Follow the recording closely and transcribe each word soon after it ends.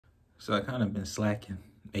So I kind of been slacking,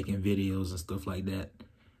 making videos and stuff like that.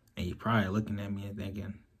 And you're probably looking at me and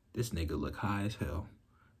thinking, this nigga look high as hell.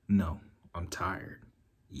 No, I'm tired.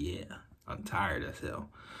 Yeah, I'm tired as hell.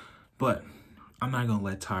 But I'm not gonna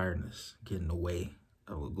let tiredness get in the way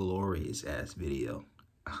of a glorious ass video.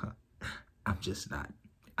 I'm just not.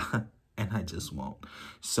 And I just won't.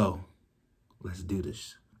 So let's do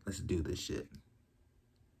this. Let's do this shit.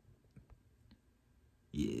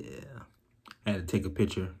 Yeah. I had to take a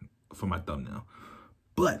picture for my thumbnail.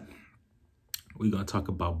 But we're going to talk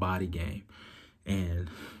about body game and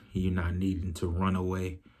you not needing to run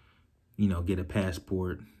away, you know, get a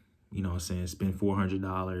passport, you know what I'm saying, spend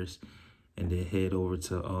 $400 and then head over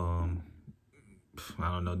to, I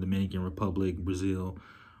don't know, Dominican Republic, Brazil,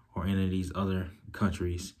 or any of these other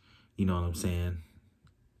countries, you know what I'm saying,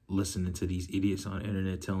 listening to these idiots on the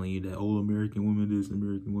internet telling you that, oh, American women this,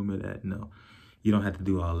 American women that. No, you don't have to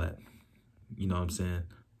do all that. You know what I'm saying?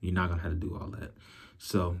 You're not going to have to do all that.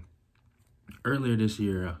 So earlier this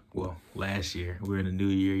year, well, last year, we're in a new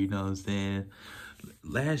year, you know what I'm saying?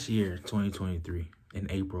 Last year, 2023, in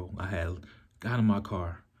April, I had got in my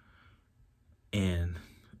car and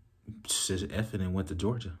just effing and went to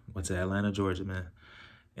Georgia. Went to Atlanta, Georgia, man,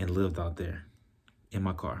 and lived out there in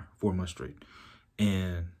my car 4 months straight.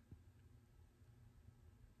 And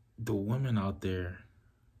the women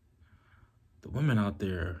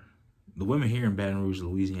here in Baton Rouge,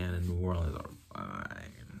 Louisiana, and New Orleans are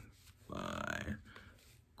fine,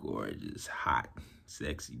 gorgeous, hot,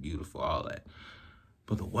 sexy, beautiful, all that.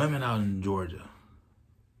 But the women out in Georgia,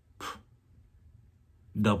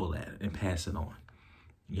 double that and pass it on.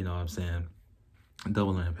 You know what I'm saying?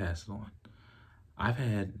 Double that and pass it on. I've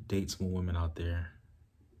had dates with women out there,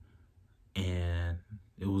 and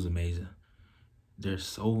it was amazing. There's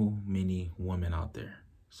so many women out there.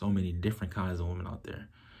 So many different kinds of women out there.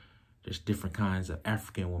 There's different kinds of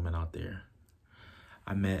African women out there.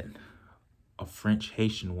 I met a French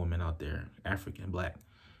Haitian woman out there, African, black.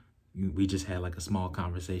 We just had like a small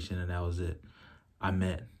conversation and that was it. I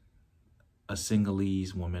met a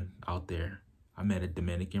Senegalese woman out there. I met a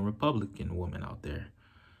Dominican Republican woman out there.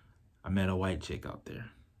 I met a white chick out there.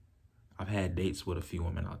 I've had dates with a few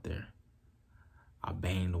women out there. I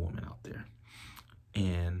banged a woman out there.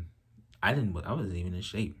 And I wasn't even in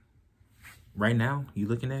shape. Right now, you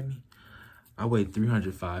looking at me? I weigh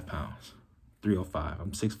 305 pounds, 305.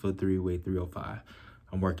 I'm 6'3", weigh 305.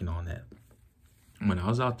 I'm working on that. When I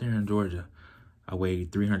was out there in Georgia, I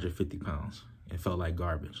weighed 350 pounds and felt like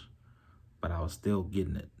garbage, but I was still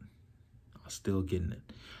getting it.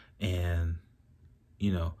 And,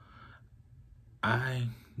 you know, I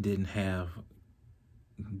didn't have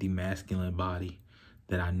the masculine body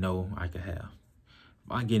that I know I could have.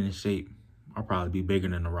 If I get in shape, I'll probably be bigger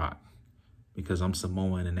than The Rock because I'm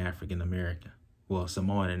Samoan and African American. Well,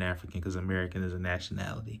 Samoan and African because American is a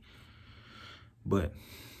nationality. But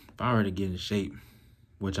if I were to get in shape,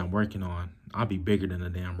 which I'm working on, I'll be bigger than the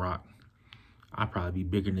damn Rock. I'll probably be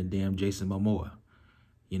bigger than damn Jason Momoa.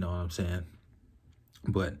 You know what I'm saying?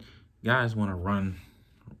 But guys want to run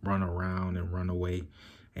around and run away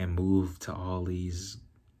and move to all these,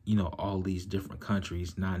 you know, all these different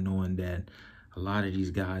countries, not knowing that a lot of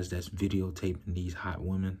these guys that's videotaping these hot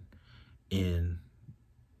women in,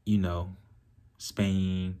 you know,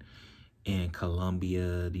 Spain and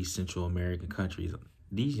Colombia, these Central American countries,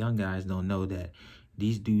 these young guys don't know that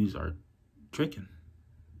these dudes are tricking.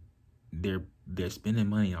 They're spending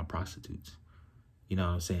money on prostitutes. You know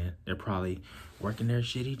what I'm saying? They're probably working their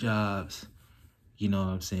shitty jobs, you know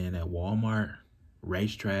what I'm saying, at Walmart,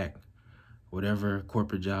 racetrack, whatever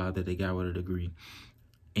corporate job that they got with a degree.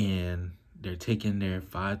 And they're taking their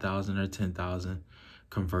 $5,000 or $10,000,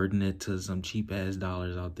 converting it to some cheap ass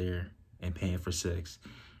dollars out there and paying for sex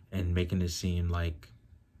and making it seem like,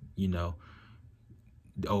 you know,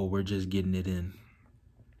 oh, we're just getting it in.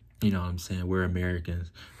 You know what I'm saying? We're Americans.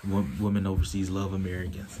 Women overseas love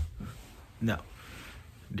Americans. No,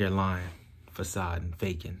 they're lying, facade, and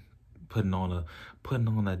faking, putting on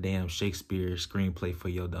a damn Shakespeare screenplay for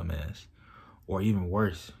your dumb ass, or even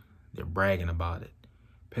worse, they're bragging about it.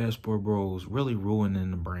 Passport bros really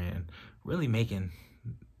ruining the brand, really making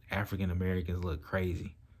African Americans look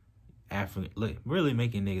crazy. Really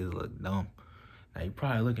making niggas look dumb. Now you're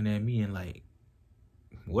probably looking at me and like,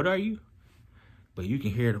 what are you? But you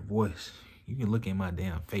can hear the voice. You can look at my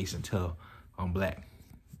damn face and tell I'm black,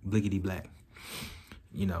 blickety black,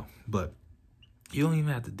 you know. But you don't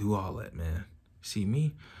even have to do all that, man. See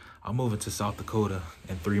me, I'm moving to South Dakota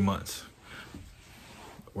in 3 months.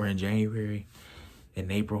 We're in January. In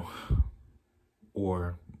April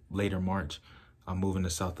or later March, I'm moving to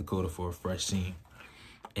South Dakota for a fresh scene.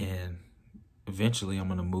 And eventually I'm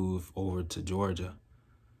going to move over to Georgia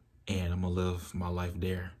and I'm going to live my life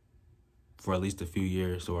there for at least a few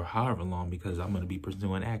years or however long, because I'm going to be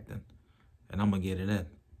pursuing acting and I'm going to get it in,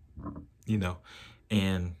 you know.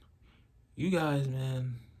 And you guys,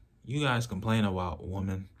 man, you guys complain about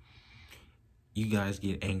women. You guys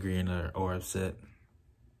get angry and or upset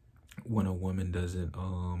when a woman doesn't,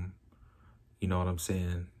 you know what I'm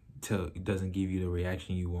saying, doesn't give you the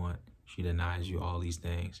reaction you want. She denies you all these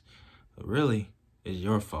things. But really, it's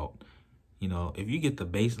your fault. You know, if you get the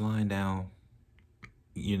baseline down,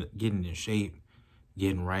 you know, getting in shape,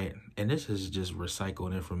 getting right, and this is just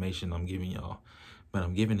recycled information I'm giving y'all, but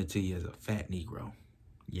I'm giving it to you as a fat Negro,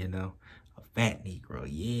 you know, a fat Negro,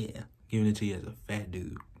 yeah, giving it to you as a fat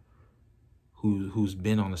dude who's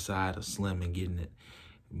been on the side of slim and getting it,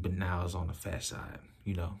 but now is on the fat side,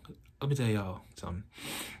 you know. Let me tell y'all something.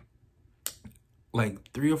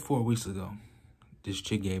 Like 3 or 4 weeks ago, this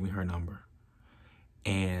chick gave me her number,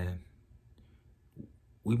 and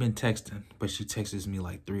we've been texting, but she texts me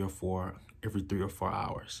like every 3 or 4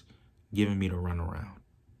 hours, giving me the runaround.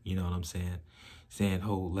 You know what I'm saying? Saying,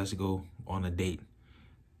 "Oh, let's go on a date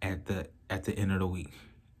at the end of the week,"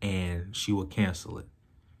 and she would cancel it.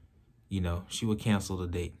 You know, she would cancel the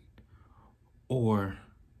date, or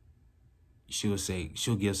she would say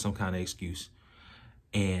she'll give some kind of excuse.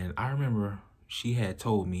 And I remember she had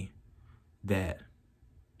told me that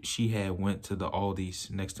she had went to the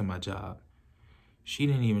Aldi's next to my job. She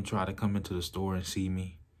didn't even try to come into the store and see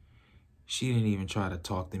me. She didn't even try to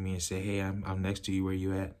talk to me and say, "Hey, I'm next to you, where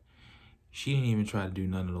you at?" She didn't even try to do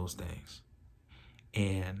none of those things.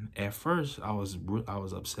 And at first, I was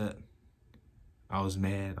upset. I was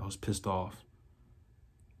mad. I was pissed off.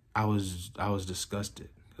 I was disgusted,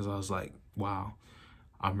 because I was like, wow,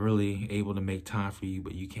 I'm really able to make time for you,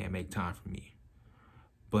 but you can't make time for me.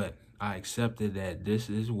 But I accepted that this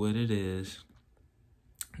is what it is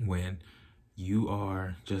when you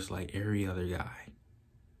are just like every other guy.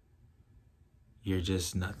 You're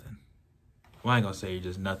just nothing. Well, I ain't gonna say you're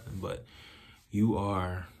just nothing, but you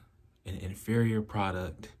are an inferior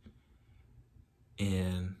product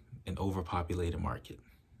in an overpopulated market.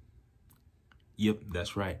 Yep,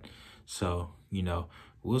 that's right. So, you know,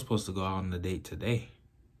 we were supposed to go out on a date today,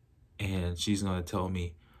 and she's gonna tell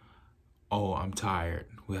me, "Oh, I'm tired,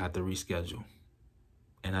 we have to reschedule."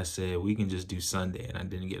 And I said, "We can just do Sunday," and I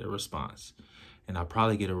didn't get a response. And I'll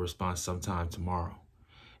probably get a response sometime tomorrow.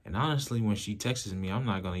 And honestly, when she texts me, I'm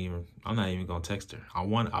not even gonna text her.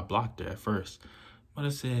 I blocked her at first, but I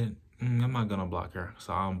said, I'm not gonna block her,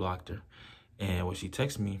 so I unblocked her. And when she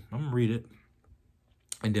texts me, I'm gonna read it,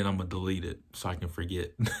 and then I'm gonna delete it so I can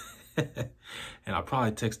forget. And I'll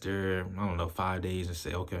probably text her, I don't know, 5 days and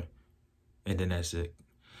say, okay. And then that's it.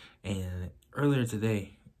 And earlier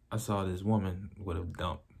today, I saw this woman with a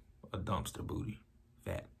dumpster booty,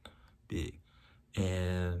 fat, big.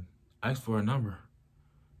 And I asked for a number.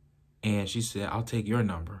 And she said, "I'll take your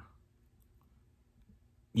number."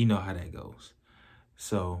 You know how that goes.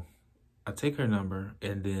 So I take her number,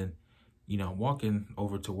 and then, you know, I'm walking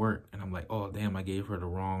over to work, and I'm like, oh, damn, I gave her the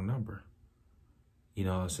wrong number. You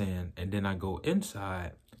know what I'm saying? And then I go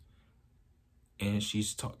inside, and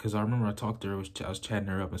she's because I remember I talked to her, I was chatting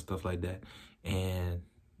her up and stuff like that. And,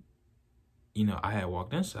 you know, I had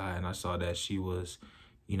walked inside, and I saw that she was,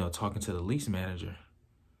 you know, talking to the lease manager.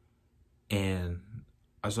 And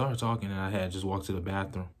I saw her talking, and I had just walked to the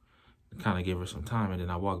bathroom, kind of give her some time, and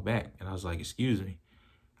then I walked back, and I was like, "Excuse me,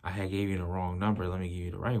 I had gave you the wrong number. Let me give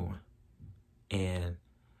you the right one." And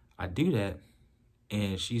I do that,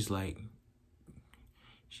 and she's like,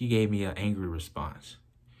 she gave me an angry response.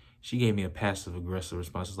 She gave me a passive aggressive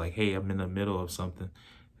response. It's like, "Hey, I'm in the middle of something.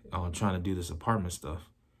 I'm trying to do this apartment stuff."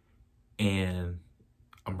 And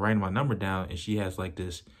I'm writing my number down, and she has like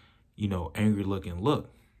this, you know, angry looking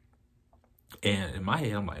look. And in my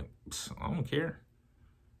head, I'm like, I don't care.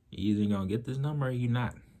 You either gonna get this number or you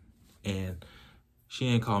not. And she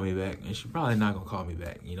ain't call me back, and she probably not gonna call me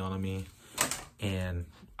back. You know what I mean? And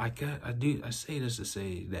I say this to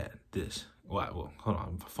say that well, hold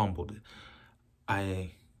on, I fumbled it.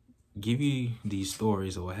 I give you these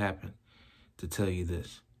stories of what happened to tell you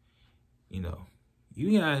this. You know,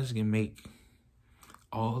 you guys can make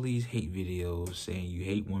all these hate videos saying you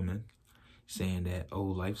hate women, saying that, oh,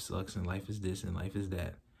 life sucks and life is this and life is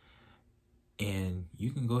that. And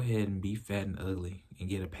you can go ahead and be fat and ugly and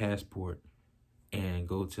get a passport and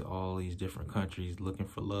go to all these different countries looking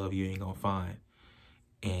for love you ain't gonna find.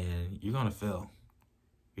 And you're gonna fail.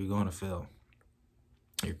 You're gonna fail.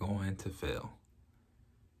 You're going to fail.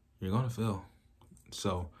 You're gonna fail.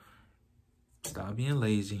 So stop being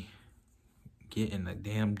lazy. Get in the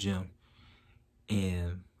damn gym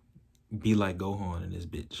and be like Gohan in this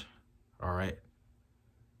bitch. All right.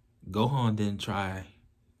 Gohan didn't try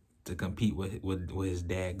to compete with his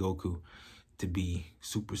dad Goku to be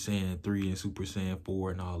Super Saiyan 3 and Super Saiyan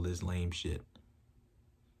 4 and all this lame shit.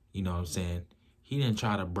 You know what I'm saying? He didn't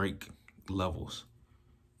try to break levels.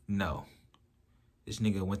 No. This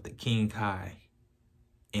nigga went to King Kai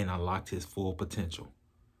and unlocked his full potential.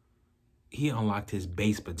 He unlocked his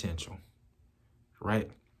base potential.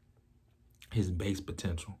 Right? His base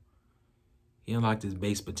potential. He unlocked his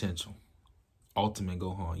base potential. Ultimate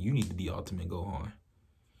Gohan. You need to be Ultimate Gohan.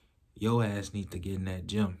 Your ass needs to get in that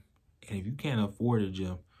gym. And if you can't afford a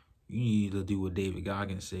gym, you need to do what David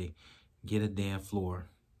Goggins say. Get a damn floor.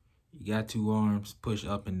 You got 2 arms, push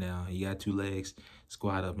up and down. You got 2 legs,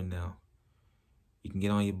 squat up and down. You can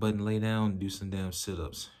get on your butt and lay down and do some damn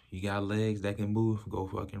sit-ups. You got legs that can move, go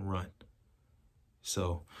fucking run.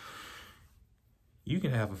 So, you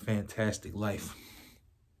can have a fantastic life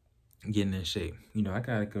getting in shape. You know, I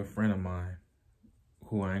got a good friend of mine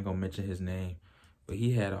who I ain't gonna mention his name, but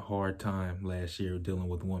he had a hard time last year dealing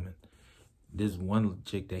with women. This one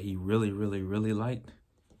chick that he really, really, really liked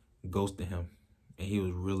ghosted him, and he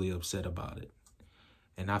was really upset about it.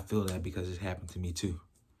 And I feel that because it happened to me too.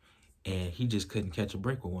 And he just couldn't catch a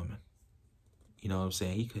break with women. You know what I'm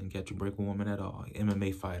saying? He couldn't catch a break with women at all.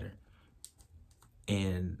 MMA fighter.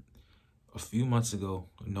 And a few months ago,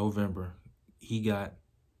 in November, he got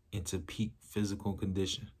into peak physical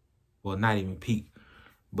condition. Well, not even peak,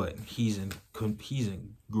 but he's in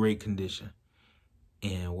great condition.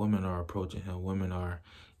 And women are approaching him. Women are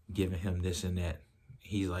giving him this and that.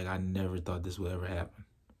 He's like, I never thought this would ever happen.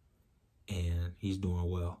 And he's doing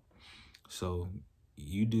well. So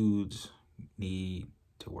you dudes need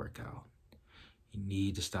to work out. You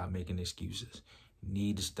need to stop making excuses. You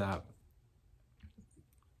need to stop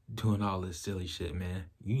doing all this silly shit, man.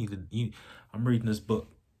 I'm reading this book,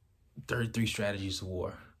 33 Strategies of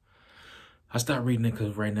War. I stopped reading it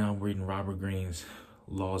because right now I'm reading Robert Greene's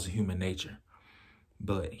Laws of Human Nature.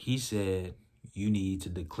 But he said you need to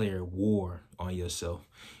declare war on yourself.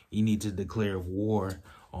 You need to declare war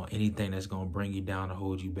on anything that's going to bring you down or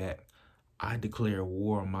hold you back. I declare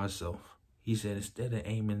war on myself. He said instead of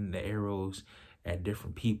aiming the arrows at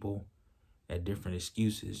different people, at different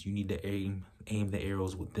excuses, you need to aim the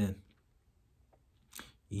arrows within.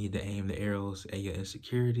 You need to aim the arrows at your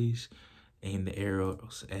insecurities, aim the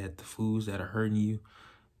arrows at the foods that are hurting you,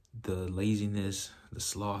 the laziness, the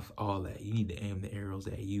sloth, all that. You need to aim the arrows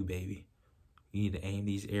at you, baby. You need to aim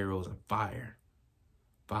these arrows and fire.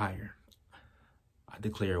 Fire. I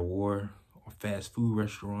declare war on fast food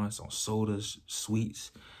restaurants, on sodas,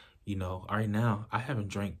 sweets. You know, right now, I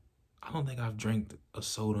don't think I've drank a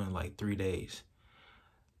soda in like 3 days.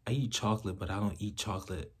 I eat chocolate, but I don't eat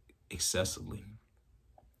chocolate excessively.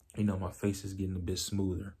 You know, my face is getting a bit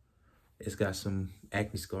smoother. It's got some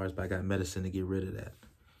acne scars, but I got medicine to get rid of that.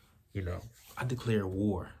 You know, I declare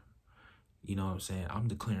war. You know what I'm saying? I'm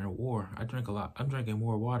declaring war. I drink a lot. I'm drinking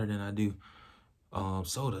more water than I do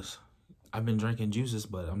sodas. I've been drinking juices,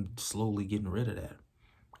 but I'm slowly getting rid of that.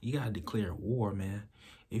 You gotta declare war, man.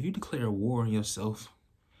 If you declare war on yourself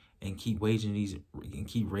and keep waging these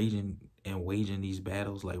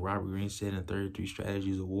battles, like Robert Greene said in 33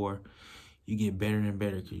 Strategies of War, you get better and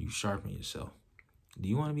better because you sharpen yourself. Do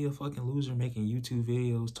you want to be a fucking loser making YouTube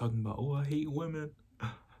videos talking about, oh, I hate women?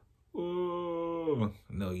 Oh,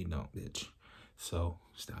 no, you don't, bitch. So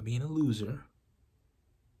stop being a loser,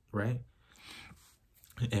 right?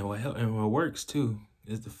 And what works too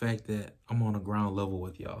is the fact that I'm on a ground level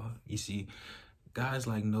with y'all. You see, guys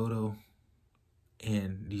like Noto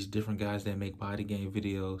and these different guys that make body game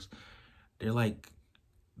videos, they're like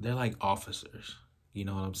officers. You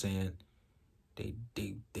know what I'm saying? They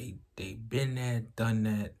been that, done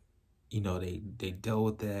that. You know, they dealt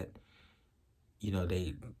with that. You know,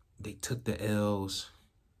 they took the L's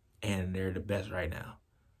and they're the best right now.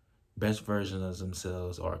 Best version of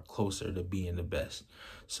themselves are closer to being the best.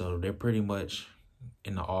 So they're pretty much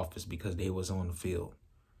in the office because they was on the field.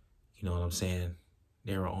 You know what I'm saying?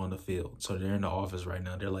 They were on the field. So they're in the office right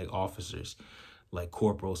now. They're like officers, like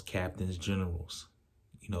corporals, captains, generals,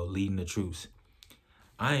 you know, leading the troops.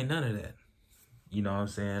 I ain't none of that. You know what I'm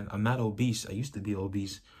saying? I'm not obese. I used to be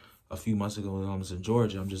obese a few months ago when I was in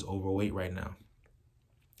Georgia. I'm just overweight right now.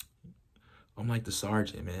 I'm like the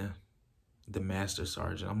sergeant, man. The master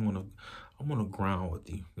sergeant. I'm on the ground with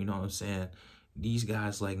you. You know what I'm saying? These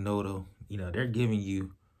guys like Noto, you know, they're giving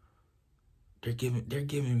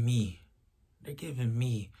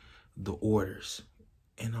me the orders,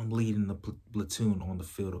 and I'm leading the platoon on the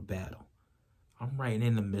field of battle. I'm right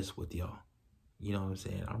in the midst with y'all. You know what I'm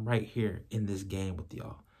saying? I'm right here in this game with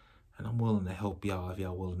y'all. And I'm willing to help y'all if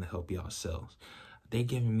y'all willing to help yourselves. They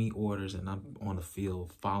giving me orders, and I'm on the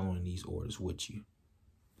field following these orders with you.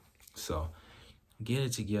 So get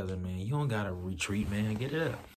it together, man. You don't gotta retreat, man. Get it up.